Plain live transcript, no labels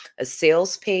A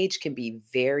sales page can be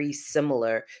very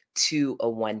similar to a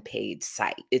one-page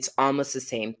site. It's almost the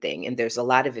same thing. And there's a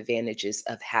lot of advantages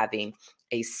of having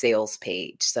a sales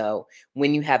page. So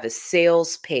when you have a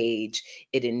sales page,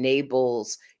 it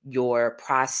enables your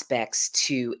prospects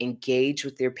to engage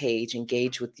with your page,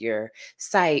 engage with your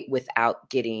site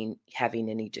without having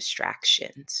any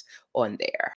distractions on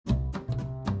there.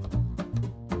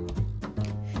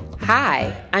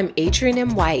 Hi, I'm Adrienne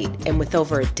M. White, and with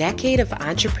over a decade of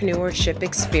entrepreneurship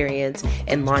experience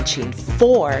and launching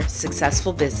 4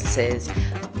 successful businesses,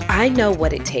 I know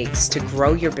what it takes to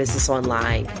grow your business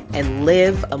online and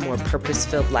live a more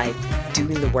purpose-filled life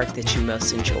doing the work that you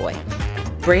most enjoy.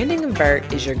 Branding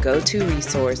Convert is your go-to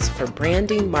resource for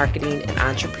branding, marketing, and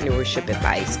entrepreneurship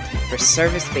advice for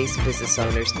service-based business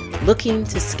owners looking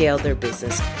to scale their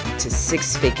business to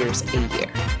 6 figures a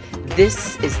year.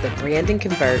 This is the Branding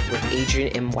Convert with Adrienne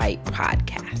M. White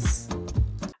podcast.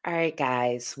 All right,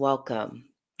 guys, welcome.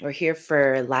 We're here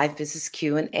for live business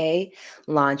Q&A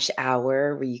launch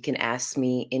hour where you can ask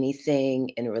me anything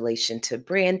in relation to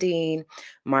branding,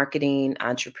 marketing,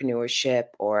 entrepreneurship,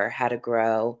 or how to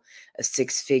grow a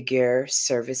 6-figure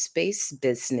service-based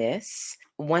business.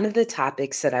 One of the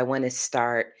topics that I want to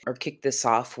start or kick this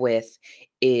off with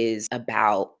is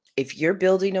about if you're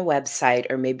building a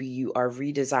website, or maybe you are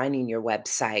redesigning your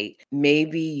website,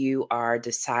 maybe you are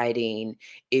deciding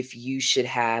if you should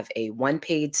have a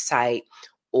one-page site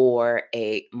or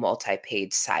a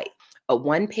multi-page site. A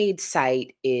one-page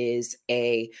site is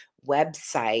a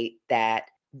website that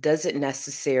doesn't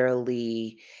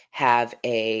necessarily have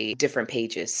a different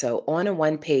pages. So on a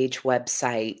one-page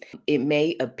website, it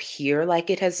may appear like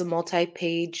it has a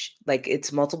multi-page, like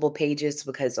it's multiple pages,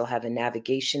 because they'll have a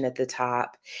navigation at the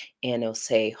top and it'll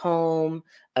say home,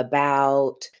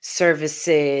 about,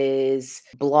 services,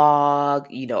 blog,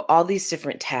 all these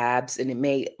different tabs. And it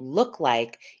may look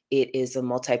like it is a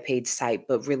multi-page site,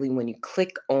 but really when you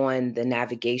click on the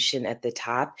navigation at the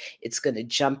top, it's going to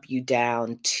jump you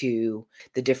down to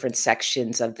the different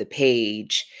sections of the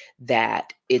page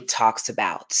that it talks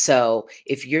about. So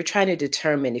if you're trying to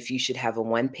determine if you should have a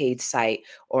one-page site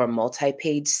or a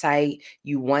multi-page site,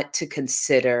 you want to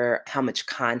consider how much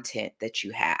content that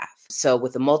you have. So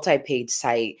with a multi-page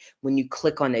site, when you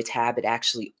click on a tab, it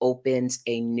actually opens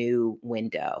a new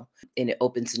window and it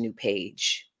opens a new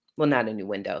page. Well, not a new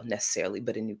window necessarily,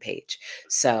 but a new page.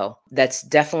 So that's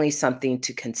definitely something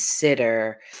to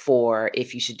consider for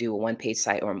if you should do a one-page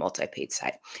site or a multi-page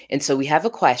site. And so we have a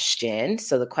question.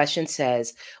 So the question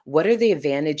says, what are the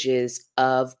advantages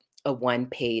of a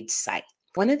one-page site?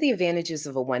 One of the advantages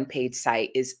of a one-page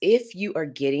site is if you are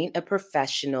getting a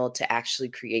professional to actually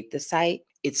create the site,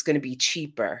 it's going to be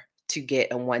cheaper to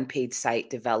get a one-page site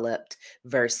developed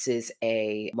versus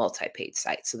a multi-page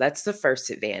site. So that's the first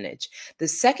advantage. The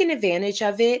second advantage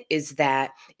of it is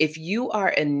that if you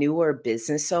are a newer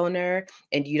business owner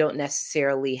and you don't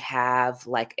necessarily have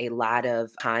like a lot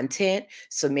of content,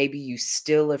 so maybe you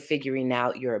still are figuring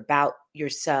out your about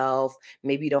yourself,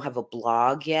 maybe you don't have a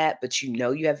blog yet, but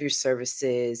you have your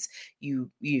services, you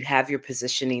have your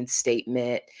positioning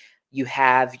statement, you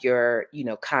have your,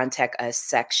 contact us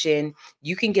section,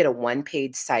 you can get a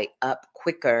one-page site up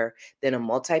quicker than a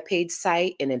multi-page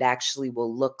site. And it actually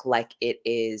will look like it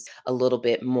is a little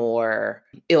bit more,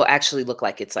 it'll actually look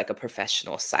like it's like a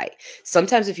professional site.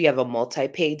 Sometimes if you have a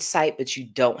multi-page site, but you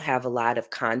don't have a lot of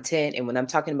content, and when I'm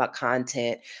talking about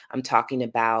content, I'm talking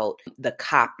about the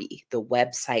copy, the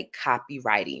website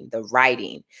copywriting, the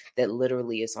writing that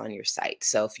literally is on your site.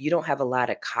 So if you don't have a lot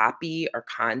of copy or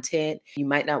content, you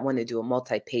might not want to do a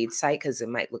multi-page site because it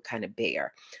might look kind of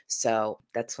bare. So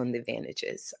that's one of the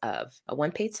advantages of a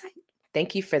one-page site.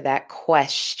 Thank you for that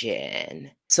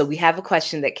question. So we have a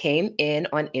question that came in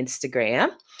on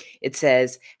Instagram. It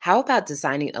says, how about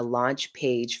designing a launch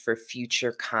page for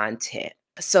future content?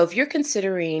 So if you're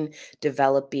considering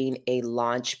developing a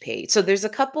launch page, so there's a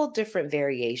couple different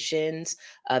variations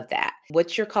of that.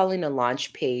 What you're calling a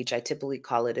launch page, I typically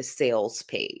call it a sales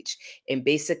page. And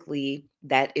basically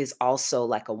that is also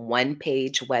like a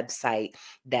one-page website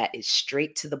that is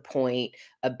straight to the point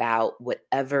about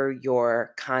whatever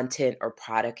your content or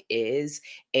product is.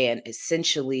 And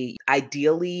essentially,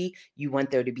 ideally, you want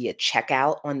there to be a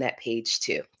checkout on that page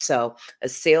too. So a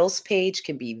sales page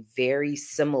can be very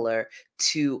similar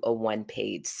to a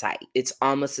one-page site. It's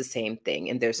almost the same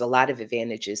thing. And there's a lot of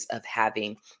advantages of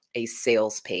having a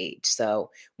sales page.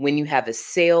 So when you have a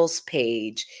sales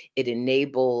page, it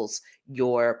enables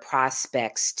your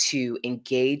prospects to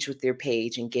engage with your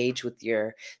page, engage with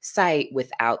your site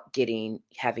without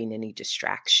having any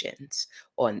distractions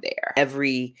on there.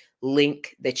 Every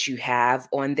link that you have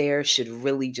on there should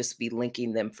really just be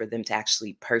linking them for them to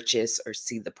actually purchase or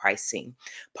see the pricing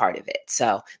part of it.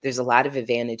 So there's a lot of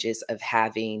advantages of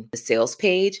having the sales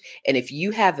page. And if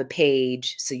you have a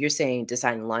page, so you're saying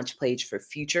design a launch page for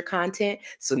future content,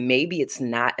 so maybe it's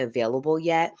not available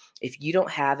yet. If you don't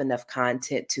have enough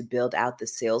content to build out the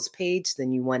sales page,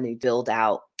 then you want to build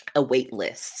out a wait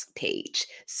list page.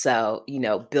 So,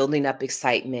 building up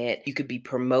excitement. You could be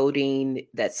promoting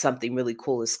that something really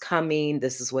cool is coming.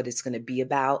 This is what it's going to be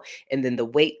about. And then the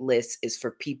wait list is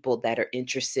for people that are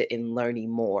interested in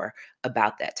learning more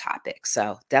about that topic.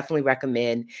 So definitely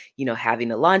recommend,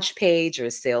 having a launch page or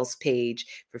a sales page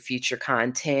for future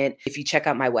content. If you check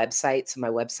out my website, so my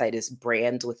website is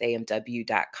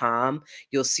brandwithamw.com,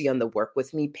 you'll see on the work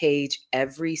with me page,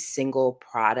 every single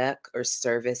product or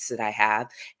service that I have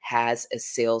has a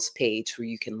sales page where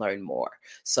you can learn more.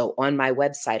 So on my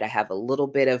website, I have a little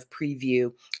bit of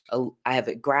preview. I have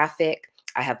a graphic.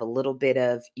 I have a little bit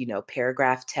of,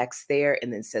 paragraph text there,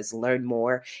 and then says learn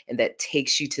more. And that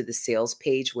takes you to the sales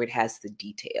page where it has the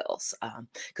details.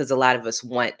 Because a lot of us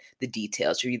want the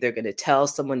details. You're either going to tell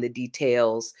someone the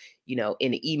details, in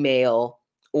an email,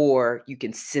 or you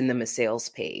can send them a sales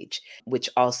page, which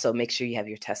also make sure you have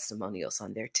your testimonials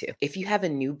on there too. If you have a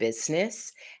new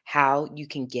business, how you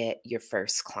can get your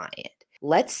first client.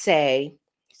 Let's say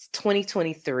it's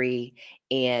 2023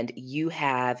 and you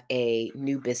have a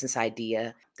new business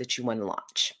idea that you want to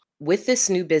launch. With this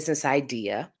new business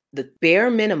idea, the bare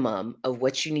minimum of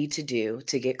what you need to do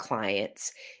to get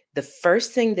clients, the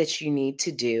first thing that you need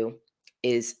to do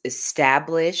is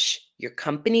establish your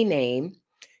company name,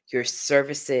 your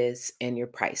services, and your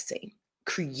pricing.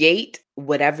 Create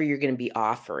whatever you're going to be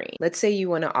offering. Let's say you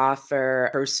want to offer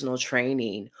personal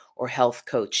training or health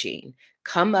coaching.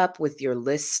 Come up with your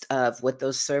list of what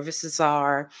those services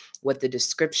are, what the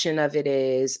description of it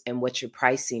is, and what your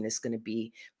pricing is going to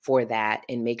be for that,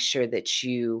 and make sure that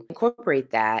you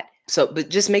incorporate that. But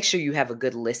just make sure you have a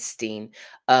good listing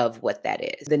of what that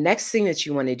is. The next thing that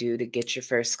you want to do to get your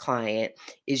first client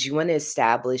is you want to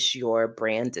establish your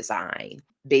brand design.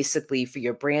 Basically, for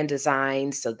your brand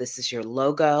design, so this is your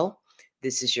logo.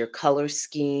 This is your color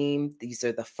scheme. These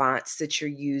are the fonts that you're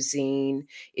using.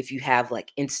 If you have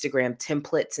like Instagram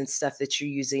templates and stuff that you're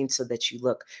using so that you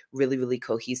look really, really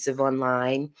cohesive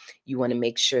online, you want to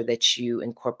make sure that you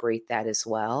incorporate that as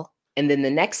well. And then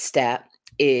the next step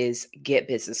is get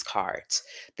business cards.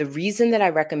 The reason that I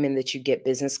recommend that you get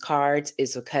business cards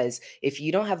is because if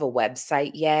you don't have a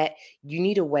website yet, you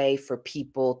need a way for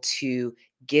people to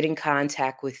get in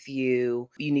contact with you.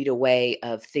 You need a way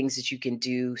of things that you can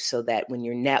do so that when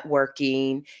you're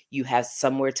networking, you have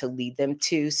somewhere to lead them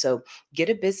to. So get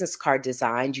a business card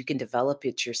designed. You can develop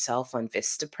it yourself on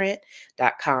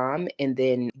Vistaprint.com and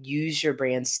then use your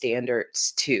brand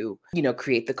standards to,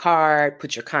 create the card,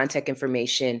 put your contact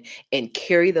information, and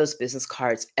carry those business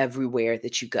cards everywhere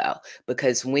that you go.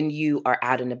 Because when you are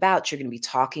out and about, you're going to be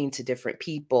talking to different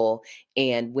people.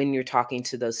 And when you're talking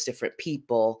to those different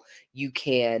people, you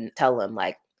can tell them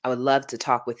like, I would love to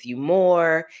talk with you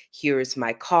more. Here's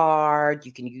my card.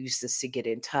 You can use this to get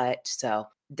in touch. So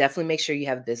definitely make sure you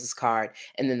have a business card.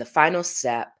 And then the final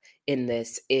step in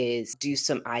this is do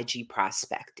some IG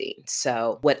prospecting.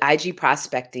 So what IG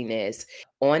prospecting is,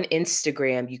 on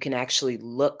Instagram, you can actually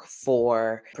look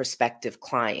for prospective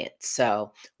clients.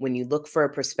 So when you look for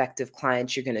a prospective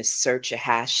client, you're going to search a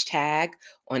hashtag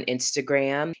on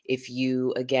Instagram. If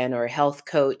you, again, are a health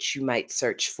coach, you might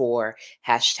search for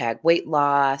hashtag weight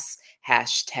loss,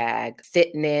 hashtag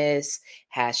fitness,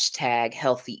 hashtag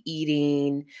healthy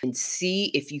eating, and see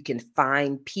if you can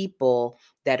find people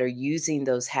that are using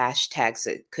those hashtags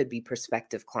that could be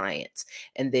prospective clients.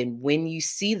 And then when you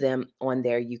see them on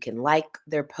there, you can like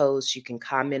their posts, you can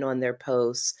comment on their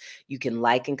posts, you can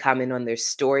like and comment on their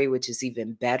story, which is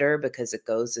even better because it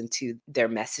goes into their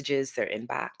messages, their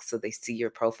inbox, so they see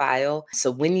your profile. So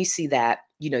when you see that,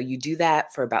 you do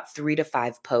that for about 3 to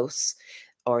 5 posts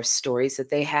or stories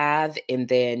that they have, and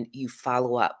then you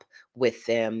follow up with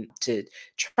them to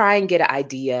try and get an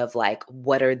idea of like,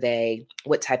 what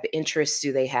type of interests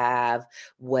do they have?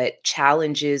 What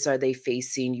challenges are they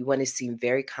facing? You want to seem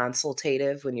very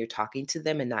consultative when you're talking to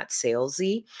them and not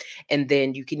salesy. And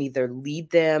then you can either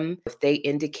lead them if they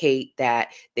indicate that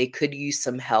they could use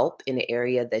some help in an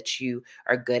area that you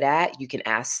are good at. You can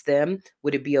ask them,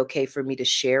 would it be okay for me to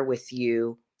share with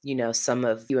you some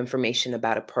of you information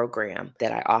about a program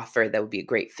that I offer that would be a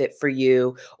great fit for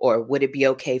you? Or would it be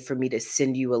okay for me to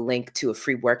send you a link to a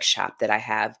free workshop that I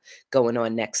have going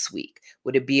on next week?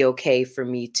 Would it be okay for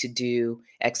me to do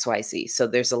XYZ? So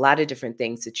there's a lot of different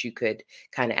things that you could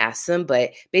kind of ask them,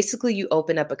 but basically you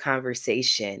open up a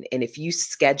conversation. And if you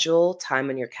schedule time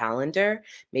on your calendar,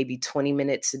 maybe 20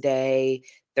 minutes a day,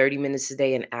 30 minutes a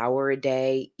day, an hour a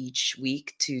day each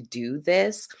week to do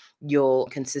this, you'll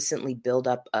consistently build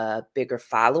up a bigger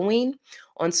following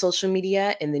on social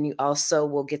media. And then you also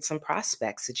will get some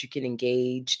prospects that you can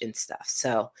engage and stuff.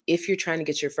 So if you're trying to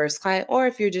get your first client, or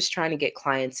if you're just trying to get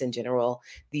clients in general,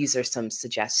 these are some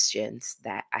suggestions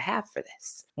that I have for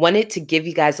this. Wanted to give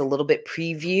you guys a little bit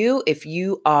preview. If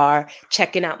you are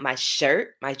checking out my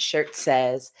shirt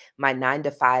says, "My 9 to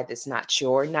 5 is not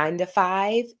your 9 to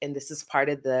 5." And this is part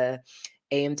of the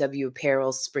AMW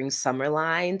Apparel Spring Summer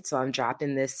line. So I'm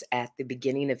dropping this at the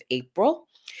beginning of April.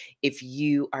 If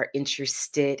you are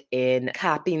interested in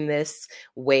copying this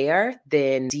wear,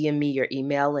 then DM me your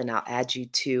email and I'll add you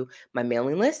to my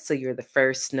mailing list. So you're the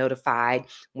first notified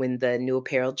when the new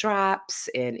apparel drops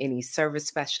and any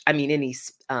sales that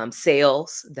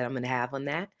I'm going to have on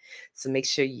that. So make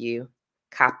sure you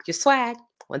cop your swag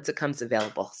once it comes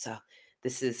available. So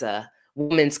this is a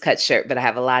woman's cut shirt, but I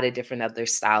have a lot of different other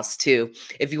styles too.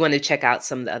 If you want to check out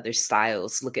some of the other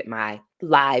styles, look at my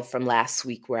live from last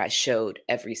week where I showed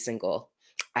every single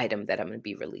item that I'm going to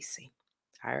be releasing.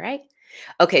 All right.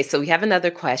 Okay, so we have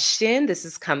another question. This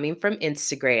is coming from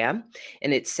Instagram,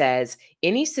 and it says,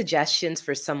 "Any suggestions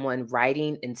for someone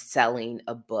writing and selling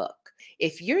a book?"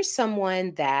 If you're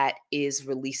someone that is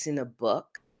releasing a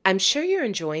book, I'm sure you're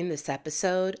enjoying this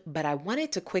episode, but I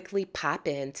wanted to quickly pop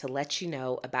in to let you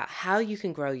know about how you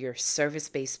can grow your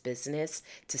service-based business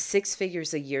to 6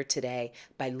 figures a year today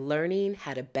by learning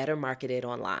how to better market it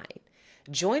online.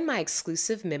 Join my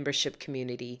exclusive membership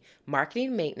community,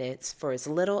 Marketing Maintenance, for as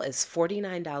little as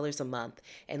 $49 a month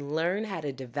and learn how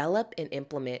to develop and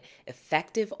implement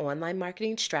effective online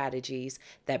marketing strategies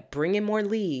that bring in more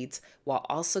leads while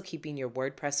also keeping your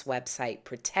WordPress website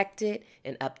protected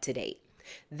and up to date.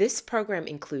 This program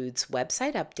includes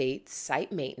website updates,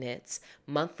 site maintenance,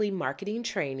 monthly marketing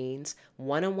trainings,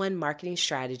 one-on-one marketing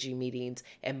strategy meetings,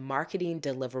 and marketing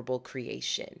deliverable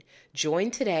creation.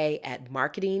 Join today at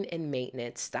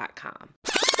marketingandmaintenance.com.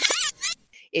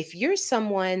 If you're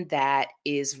someone that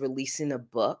is releasing a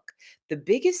book, the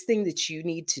biggest thing that you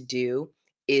need to do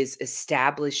is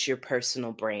establish your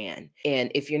personal brand.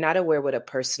 And if you're not aware what a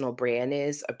personal brand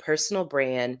is, a personal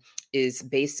brand is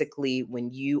basically when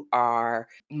you are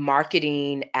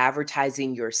marketing,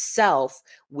 advertising yourself,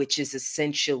 which is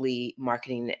essentially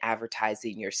marketing and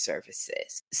advertising your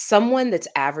services. Someone that's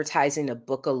advertising a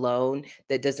book alone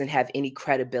that doesn't have any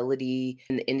credibility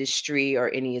in the industry or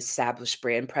any established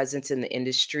brand presence in the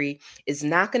industry is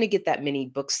not going to get that many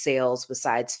book sales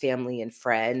besides family and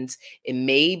friends. It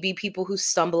may be people who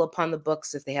stumble upon the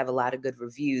books if they have a lot of good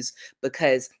reviews,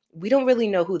 because we don't really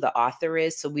know who the author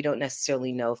is. So we don't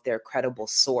necessarily know if they're a credible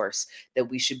source that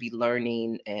we should be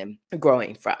learning and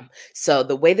growing from. So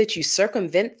the way that you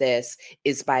circumvent this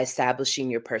is by establishing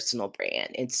your personal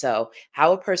brand. And so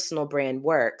how a personal brand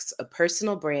works, a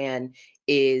personal brand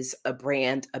is a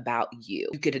brand about you.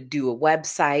 You could do a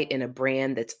website and a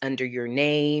brand that's under your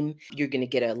name. You're going to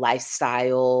get a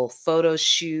lifestyle photo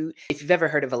shoot. If you've ever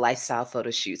heard of a lifestyle photo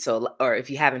shoot, or if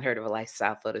you haven't heard of a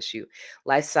lifestyle photo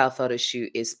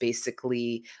shoot is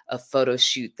basically a photo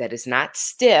shoot that is not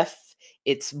stiff.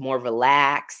 It's more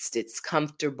relaxed, it's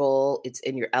comfortable, it's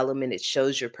in your element, it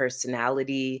shows your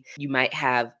personality. You might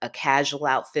have a casual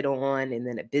outfit on and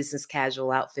then a business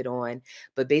casual outfit on,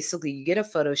 but basically you get a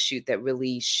photo shoot that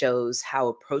really shows how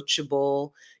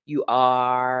approachable you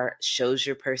are, shows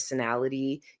your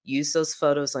personality. Use those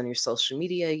photos on your social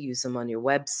media, use them on your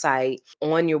website.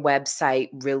 On your website,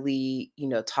 really,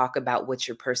 talk about what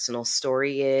your personal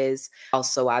story is.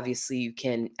 Also, obviously, you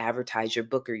can advertise your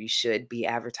book, or you should be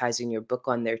advertising your book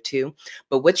on there too.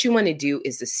 But what you want to do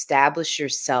is establish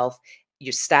yourself. You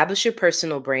establish your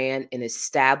personal brand and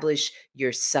establish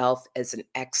yourself as an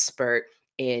expert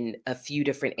in a few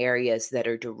different areas that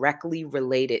are directly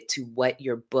related to what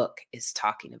your book is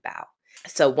talking about.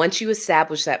 So once you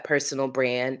establish that personal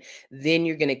brand, then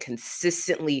you're going to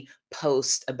consistently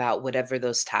post about whatever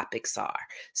those topics are.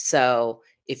 So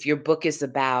if your book is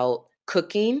about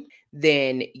cooking,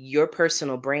 then your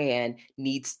personal brand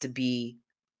needs to be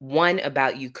one,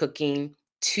 about you cooking,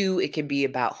 2, it could be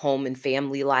about home and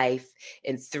family life.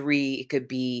 And 3, it could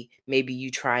be maybe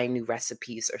you trying new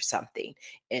recipes or something.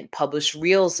 And publish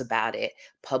reels about it,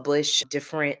 publish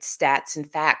different stats and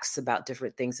facts about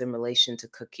different things in relation to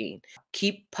cooking.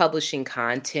 Keep publishing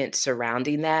content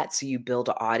surrounding that so you build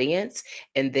an audience.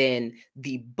 And then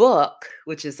the book,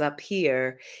 which is up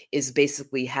here, is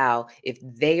basically how, if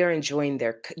they are enjoying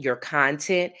your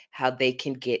content, how they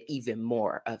can get even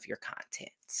more of your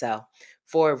content. So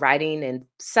for writing and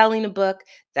selling a book,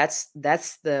 that's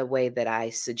the way that I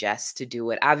suggest to do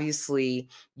it. Obviously,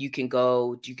 you can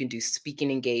do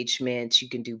speaking engagements, you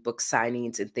can do book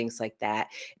signings and things like that,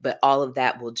 but all of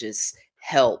that will just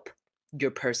help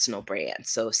your personal brand.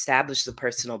 So establish the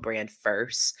personal brand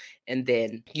first, and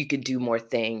then you can do more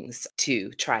things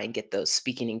to try and get those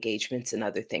speaking engagements and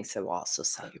other things that will also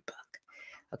sell your book.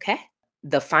 Okay?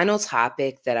 The final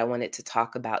topic that I wanted to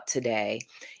talk about today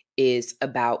is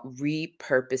about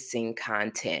repurposing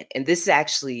content. And this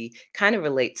actually kind of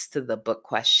relates to the book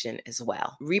question as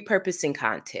well. Repurposing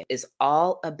content is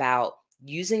all about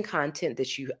using content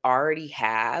that you already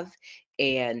have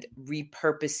and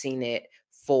repurposing it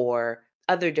for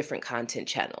other different content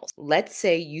channels. Let's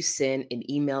say you send an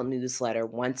email newsletter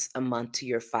once a month to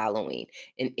your following,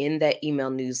 and in that email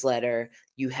newsletter,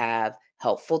 you have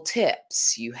helpful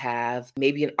tips, you have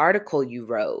maybe an article you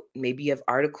wrote, maybe you have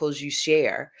articles you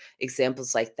share,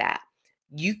 examples like that.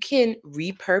 You can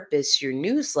repurpose your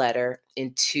newsletter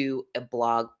into a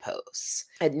blog post.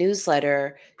 A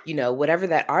newsletter, whatever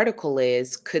that article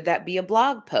is, could that be a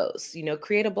blog post?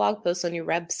 Create a blog post on your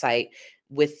website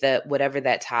with whatever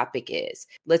that topic is.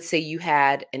 Let's say you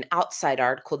had an outside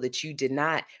article that you did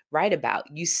not write about.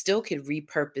 You still could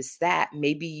repurpose that.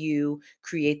 Maybe you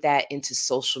create that into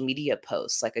social media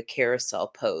posts, like a carousel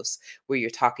post where you're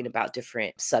talking about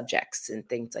different subjects and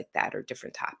things like that, or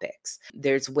different topics.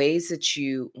 There's ways that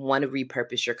you want to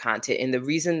repurpose your content. And the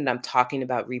reason that I'm talking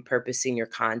about repurposing your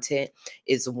content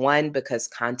is, one, because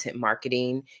content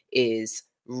marketing is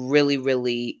really,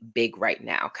 really big right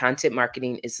now. Content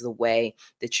marketing is the way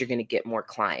that you're going to get more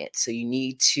clients.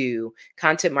 So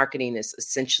content marketing is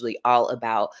essentially all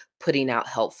about putting out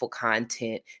helpful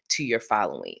content to your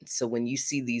following. So when you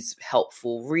see these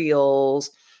helpful reels,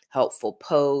 helpful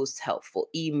posts, helpful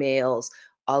emails,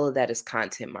 all of that is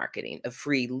content marketing. A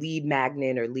free lead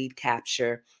magnet or lead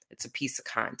capture, it's a piece of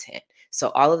content.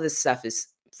 So all of this stuff is,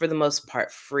 for the most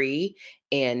part, free.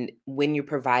 And when you're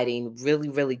providing really,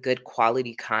 really good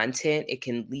quality content, it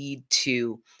can lead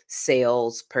to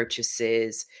sales,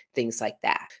 purchases, things like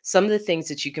that. Some of the things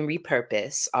that you can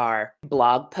repurpose are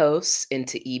blog posts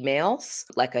into emails.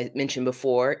 Like I mentioned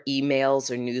before, emails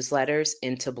or newsletters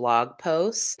into blog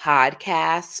posts,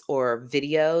 podcasts or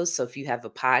videos. So if you have a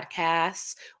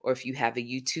podcast or if you have a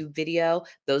YouTube video,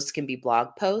 those can be blog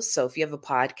posts. So if you have a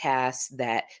podcast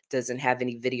that doesn't have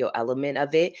any video element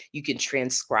of it, you can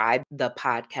transcribe the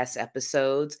podcast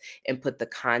episodes and put the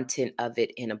content of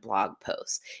it in a blog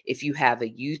post. If you have a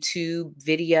YouTube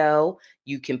video,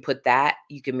 you can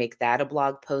make that a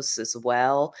blog post as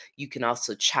well. You can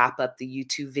also chop up the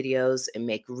YouTube videos and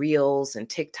make reels and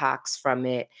TikToks from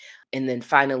it. And then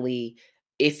finally,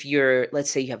 let's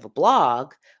say you have a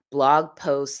blog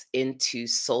posts into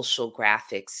social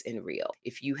graphics in Reel.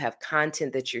 If you have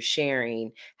content that you're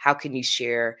sharing, how can you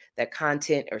share that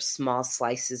content or small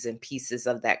slices and pieces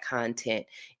of that content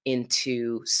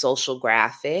into social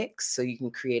graphics so you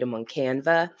can create them on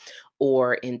Canva,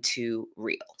 or into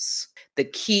Reels? The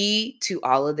key to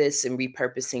all of this and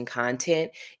repurposing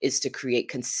content is to create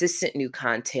consistent new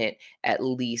content at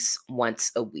least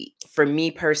once a week. For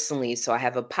me personally, so I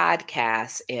have a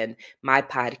podcast, and my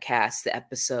podcast, the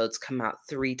episodes come out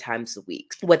 3 times a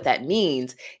week. What that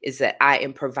means is that I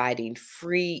am providing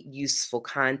free, useful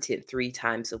content 3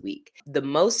 times a week. The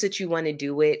most that you want to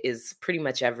do it is pretty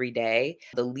much every day.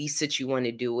 The least that you want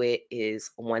to do it is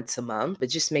once a month, but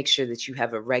just make sure that you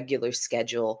have a regular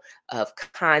schedule of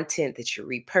content that you're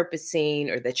repurposing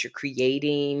or that you're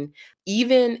creating.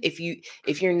 Even if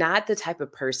you're not the type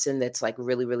of person that's like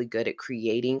really, really good at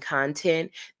creating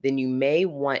content, then you may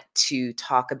want to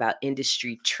talk about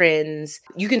industry trends.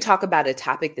 You can talk about a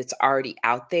topic that's already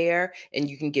out there and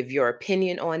you can give your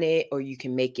opinion on it, or you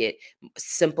can make it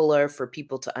simpler for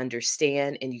people to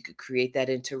understand, and you could create that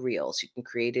into reels. You can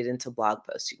create it into blog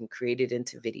posts. You can create it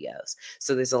into videos.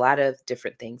 So there's a lot of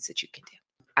different things that you can do.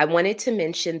 I wanted to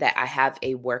mention that I have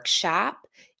a workshop.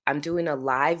 I'm doing a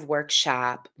live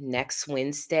workshop next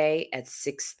Wednesday at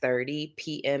 6:30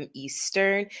 p.m.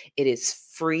 Eastern. It is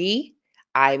free.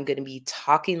 I'm going to be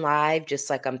talking live just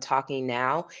like I'm talking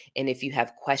now. And if you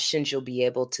have questions, you'll be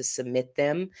able to submit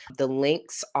them. The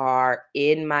links are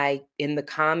in the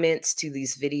comments to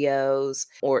these videos,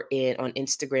 or on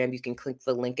Instagram. You can click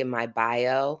the link in my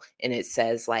bio and it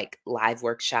says like Live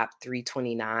Workshop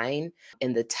 329.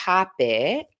 And the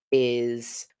topic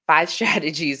is 5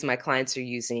 strategies my clients are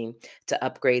using to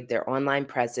upgrade their online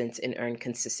presence and earn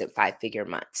consistent 5-figure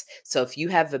months. So if you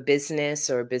have a business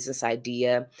or a business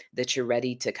idea that you're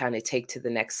ready to kind of take to the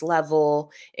next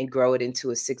level and grow it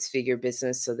into a 6-figure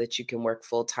business so that you can work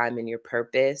full-time in your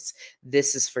purpose,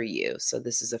 this is for you. So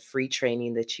this is a free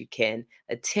training that you can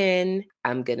attend.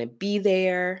 I'm going to be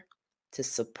there to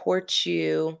support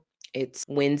you. It's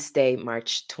Wednesday,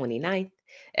 March 29th.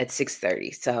 At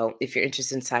 6:30. So if you're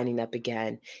interested in signing up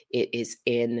again, it is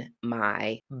in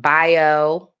my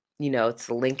bio. It's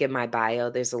the link in my bio.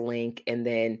 There's a link, and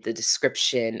then the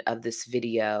description of this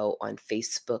video on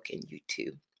Facebook and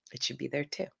YouTube. It should be there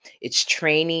too. It's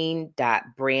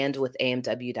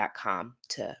training.brandwithamw.com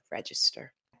to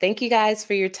register. Thank you guys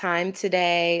for your time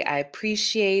today. I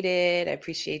appreciate it. I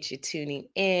appreciate you tuning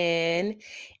in.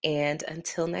 And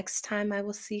until next time, I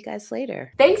will see you guys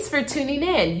later. Thanks for tuning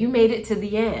in. You made it to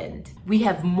the end. We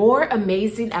have more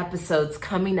amazing episodes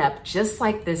coming up just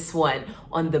like this one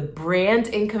on the Brand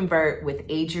and Convert with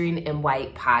Adrienne M.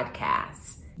 White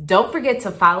podcast. Don't forget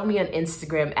to follow me on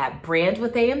Instagram at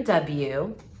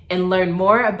brandwithamw and learn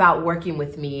more about working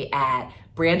with me at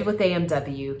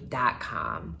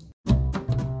brandwithamw.com.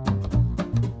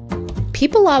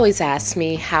 People always ask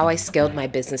me how I scaled my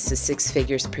business to 6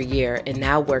 figures per year and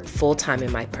now work full-time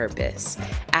in my purpose.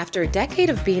 After a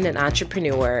decade of being an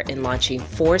entrepreneur and launching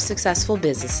 4 successful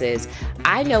businesses,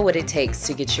 I know what it takes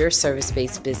to get your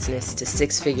service-based business to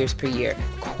 6 figures per year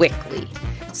quickly.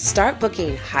 Start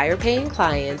booking higher-paying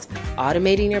clients,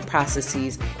 automating your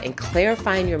processes, and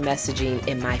clarifying your messaging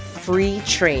in my free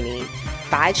training,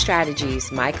 5 strategies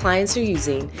my clients are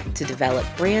using to develop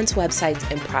brands, websites,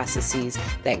 and processes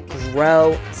that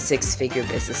grow 6-figure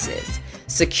businesses.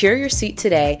 Secure your seat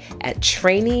today at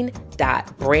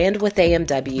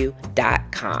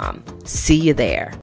training.brandwithamw.com. See you there.